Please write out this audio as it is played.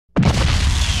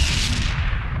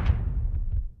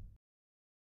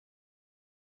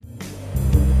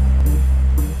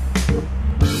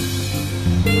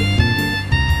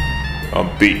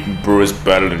beaten, bruised,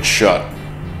 battered, and shot.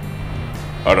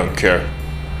 I don't care.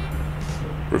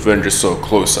 Revenge is so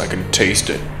close I can taste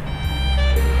it.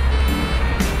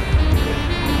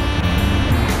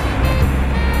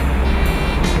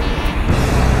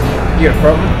 You got a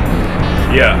problem?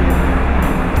 Yeah.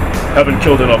 Haven't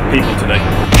killed enough people today.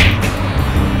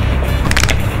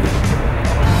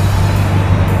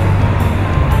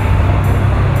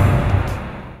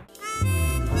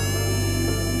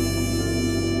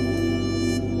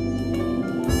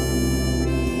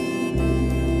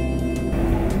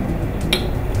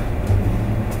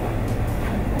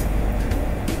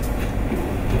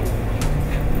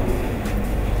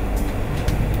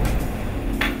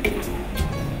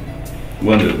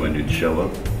 Wondered when you'd show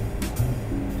up.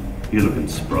 You're looking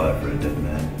spry for a dead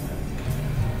man.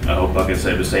 I hope I can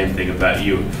say the same thing about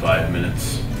you in 5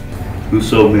 minutes. Who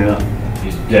sold me out?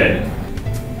 He's dead.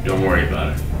 Don't worry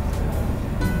about it.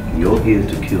 You're here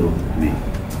to kill me.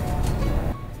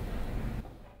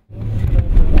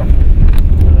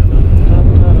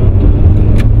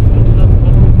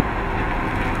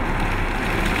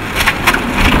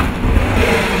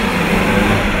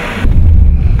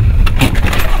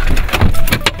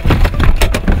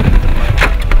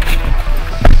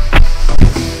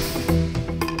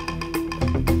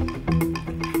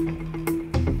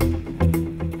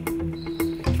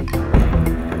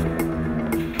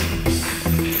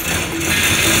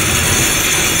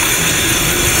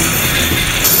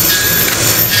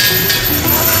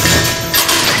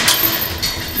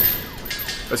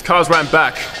 Those cars ran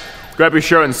back. Grab your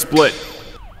shirt and split.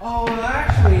 Oh,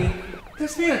 actually,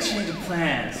 there's been a change of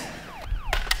plans.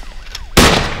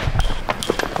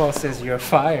 Paul says you're a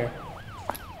fire.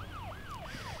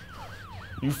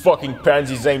 You fucking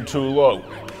pansies aim too low.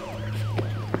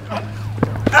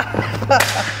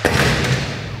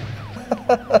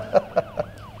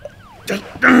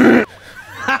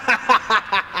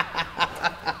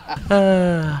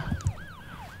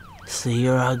 See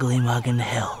your ugly mug in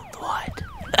hell, Dwight.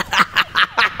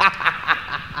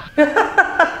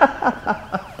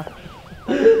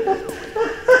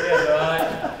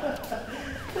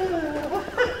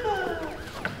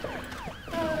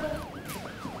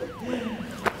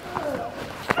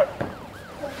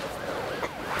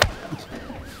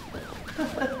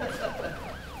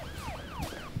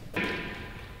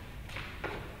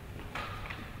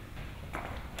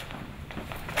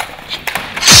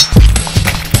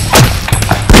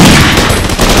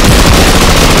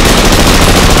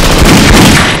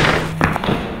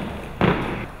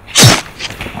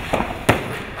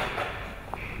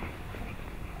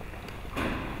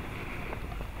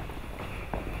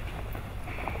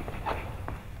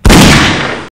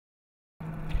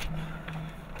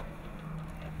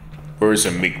 Where's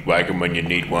a meat wagon when you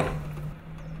need one?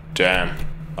 Damn,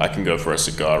 I can go for a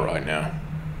cigar right now.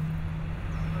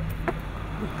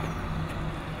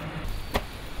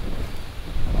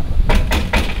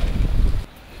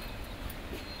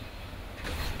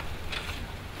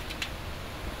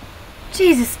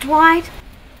 Jesus, Dwight.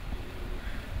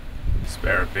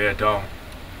 Spare a beer, doll.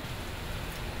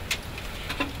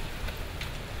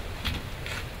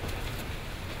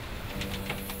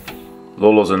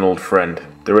 Lola's an old friend.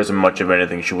 There isn't much of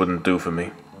anything she wouldn't do for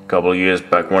me. A couple of years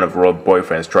back, one of her old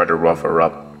boyfriends tried to rough her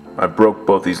up. I broke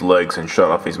both his legs and shot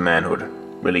off his manhood.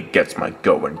 Really gets my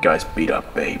goat when guys beat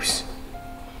up babes.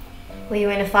 Were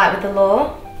you in a fight with the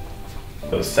law?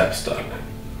 It was Sep stuck.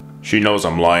 She knows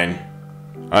I'm lying.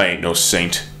 I ain't no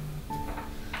saint.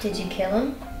 Did you kill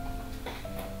him?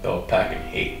 They were packing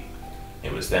heat.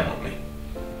 It was them on me.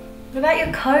 What about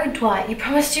your code, Dwight? You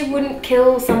promised you wouldn't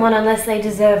kill someone unless they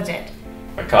deserved it.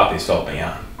 McCarthy sold me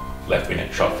out. Left me in a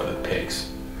trot for the pigs.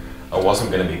 I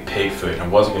wasn't going to be pig food and I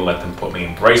wasn't going to let them put me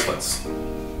in bracelets.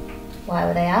 Why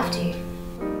were they after you?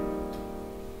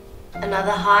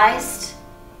 Another heist?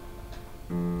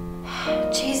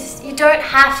 Jesus, you don't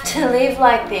have to live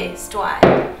like this, Dwight.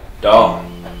 Doll,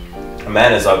 a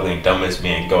man as ugly and dumb as me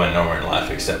ain't going nowhere in life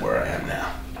except where I am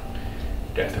now.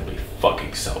 Death will be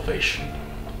fucking salvation.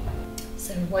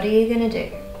 So what are you gonna do?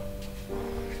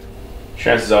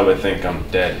 Chances are they think I'm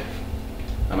dead.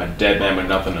 I'm a dead man with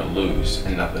nothing to lose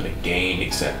and nothing to gain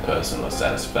except personal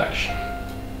satisfaction.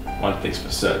 One thing's for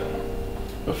certain.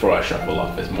 Before I shuffle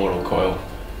off his mortal coil,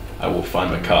 I will find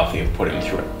McCarthy and put him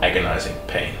through an agonizing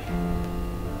pain.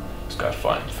 Just gotta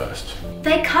find him first.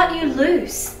 They cut you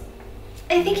loose.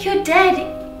 They think you're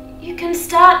dead. You can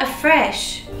start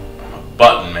afresh. I'm a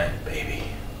button man, baby.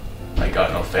 I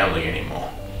got no family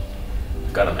anymore.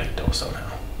 I gotta make dough somehow.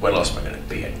 Where else am I gonna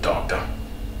be, a doctor?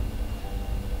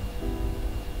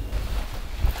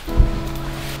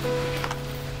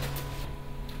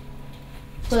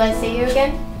 Will I see you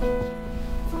again?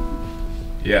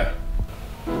 Yeah.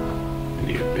 In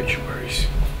the obituaries.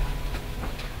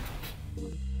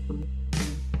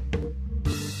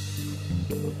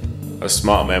 A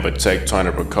smart man would take time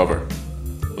to recover,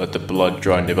 let the blood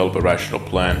dry and develop a rational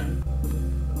plan.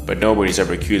 But nobody's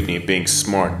ever accused me of being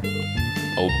smart.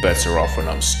 All bets are off when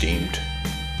I'm steamed.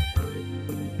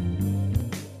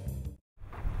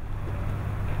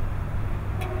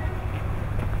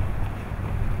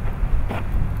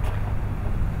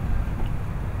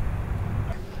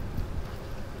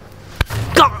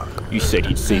 You said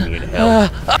you'd see me in hell.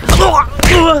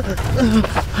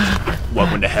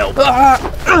 Welcome to hell.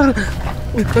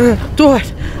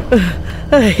 Dwight!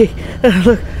 Hey,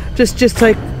 look, just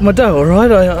take my dough, alright?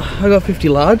 I got 50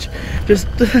 large. Just,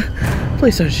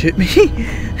 please don't shoot me.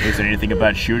 Is there anything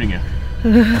about shooting you?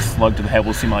 A slug to the head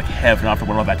will seem like heaven after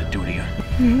what I'm about to do to you.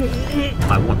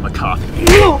 I want McCarthy.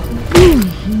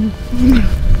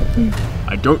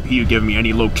 I don't hear you giving me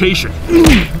any location.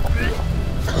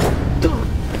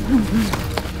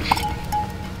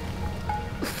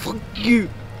 Fuck you.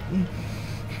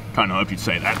 Kinda hope you'd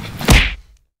say that.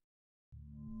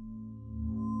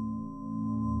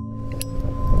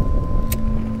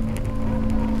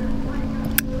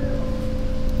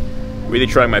 Really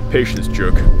trying my patience,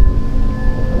 jerk.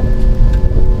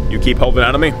 You keep holding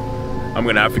out on me, I'm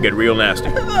gonna have to get real nasty.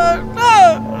 No!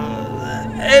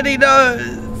 Eddie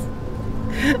knows.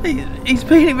 He's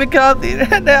beating McCarthy in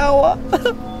an hour.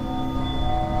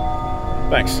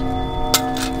 Thanks.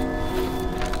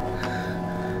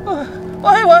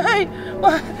 Wait.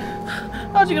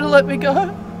 Aren't you gonna let me go?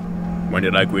 When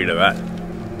did I agree to that?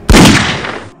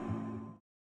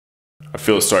 I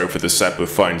feel sorry for the sap who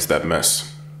finds that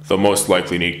mess. They'll most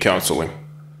likely need counseling.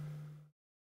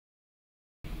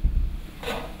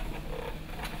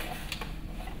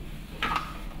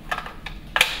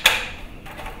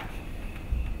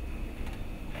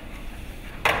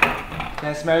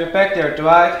 Can't smell you back there,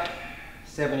 Dwight.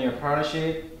 7-year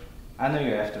partnership. I know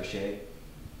you're aftershave.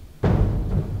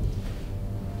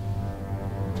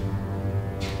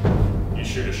 You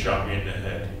should have shot me in the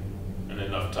head, and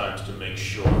enough times to make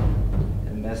sure.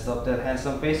 And messed up that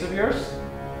handsome face of yours?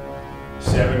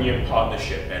 7-year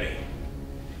partnership, Eddie.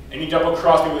 And you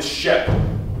double-crossed me with Shep.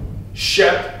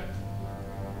 Shep?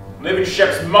 Living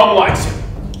Shep's mum likes him.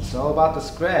 It's all about the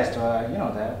scratch, Dwight. You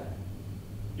know that.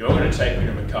 You're gonna take me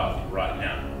to McCarthy right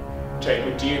now. Take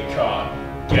me to your car,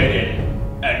 get in,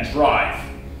 and drive.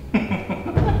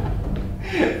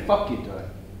 Fuck you, Dwight.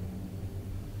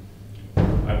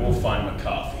 I will find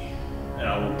McCarthy, and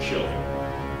I will kill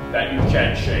him. That you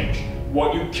can change.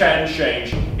 What you can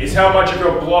change is how much of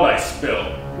your blood I spill.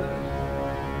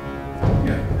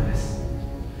 You're a mess.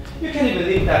 You can't even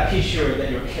leave that t-shirt that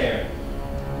you're carrying.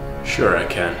 Sure I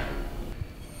can.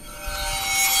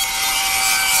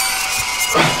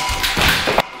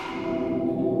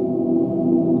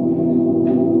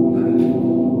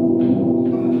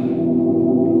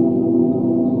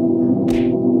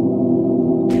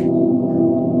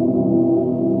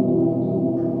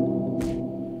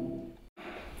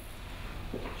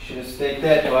 Should've stayed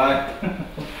dead, Dwight.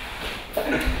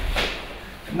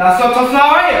 Not so tough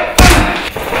now, are you?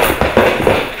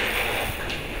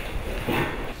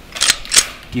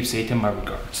 Give Satan my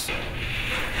regards.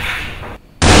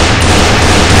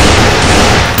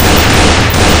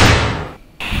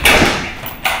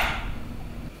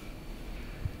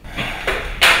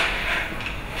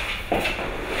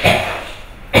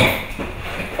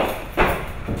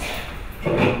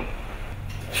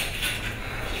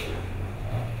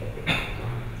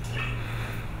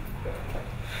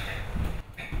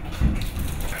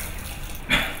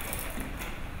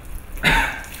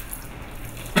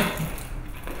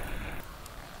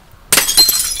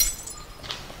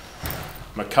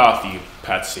 McCarthy, you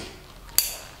patsy.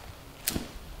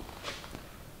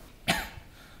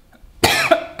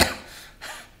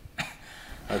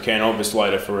 I can't hold this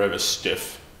lighter forever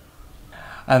stiff.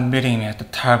 I'm meeting him at the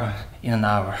tavern in an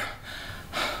hour.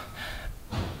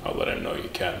 I'll let him know you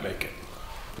can't make it.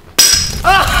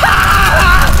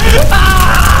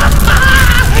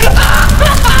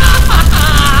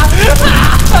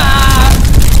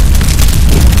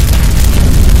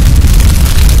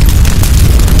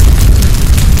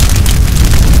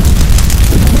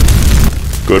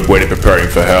 Good way to preparing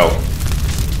for hell.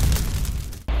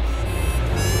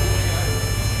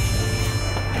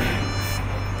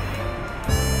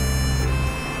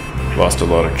 Lost a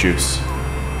lot of juice.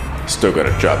 Still got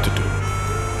a job to do.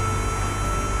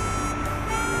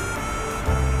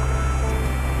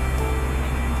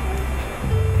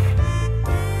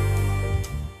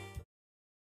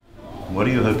 What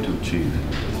do you hope to achieve?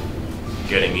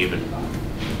 getting even.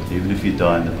 Even if you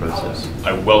die in the process.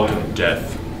 I welcome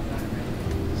death.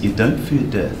 You don't fear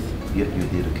death, yet you're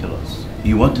here to kill us.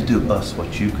 You want to do us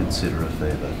what you consider a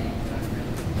favor.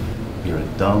 You're a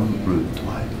dumb brute,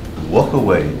 Dwight. Walk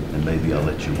away, and maybe I'll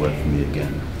let you work for me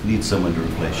again. Need someone to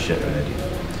replace Shep and Eddie.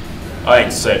 I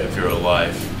ain't safe if you're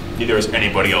alive. Neither is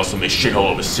anybody else in this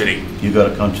shithole of a city. You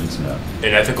got a conscience now.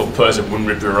 An ethical person wouldn't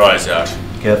rip your eyes out.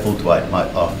 Careful, Dwight. My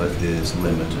offer is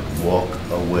limited. Walk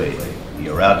away.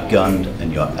 You're outgunned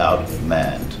and you're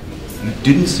outmanned. You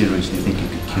didn't seriously think you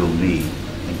could kill me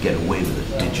and get away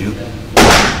with it, did you?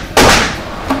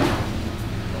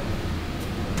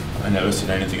 I never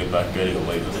said anything about getting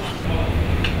away with it.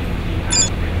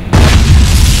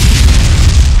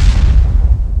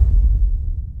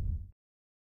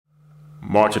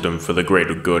 Martyrdom for the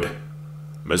greater good.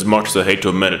 As much as I hate to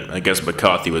admit it, I guess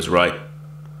McCarthy was right.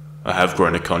 I have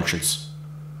grown a conscience.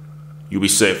 You be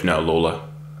safe now, Lola.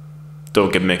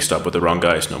 Don't get mixed up with the wrong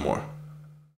guys no more.